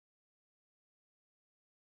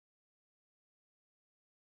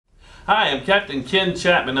Hi, I'm Captain Ken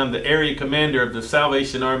Chapman. I'm the area commander of the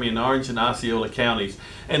Salvation Army in Orange and Osceola counties.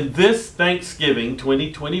 And this Thanksgiving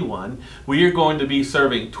 2021, we are going to be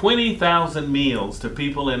serving 20,000 meals to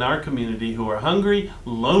people in our community who are hungry,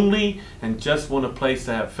 lonely, and just want a place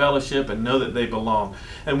to have fellowship and know that they belong.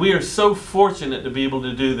 And we are so fortunate to be able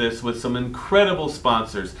to do this with some incredible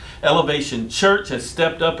sponsors. Elevation Church has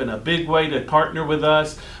stepped up in a big way to partner with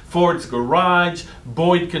us. Ford's Garage,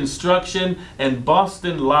 Boyd Construction, and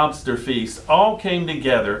Boston Lobster Feast all came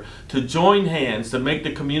together to join hands to make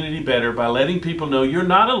the community better by letting people know you're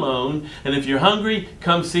not alone, and if you're hungry,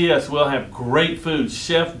 come see us. We'll have great food.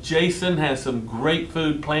 Chef Jason has some great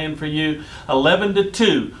food planned for you. 11 to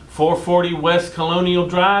 2, 440 West Colonial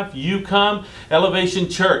Drive. You come. Elevation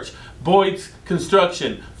Church, Boyd's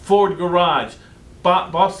Construction, Ford Garage,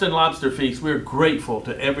 Boston Lobster Feast. We're grateful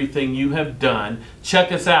to everything you have done.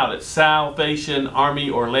 Check us out at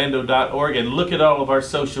salvationarmyorlando.org and look at all of our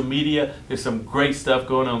social media. There's some great stuff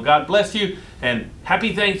going on. God bless you and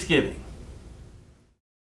happy Thanksgiving.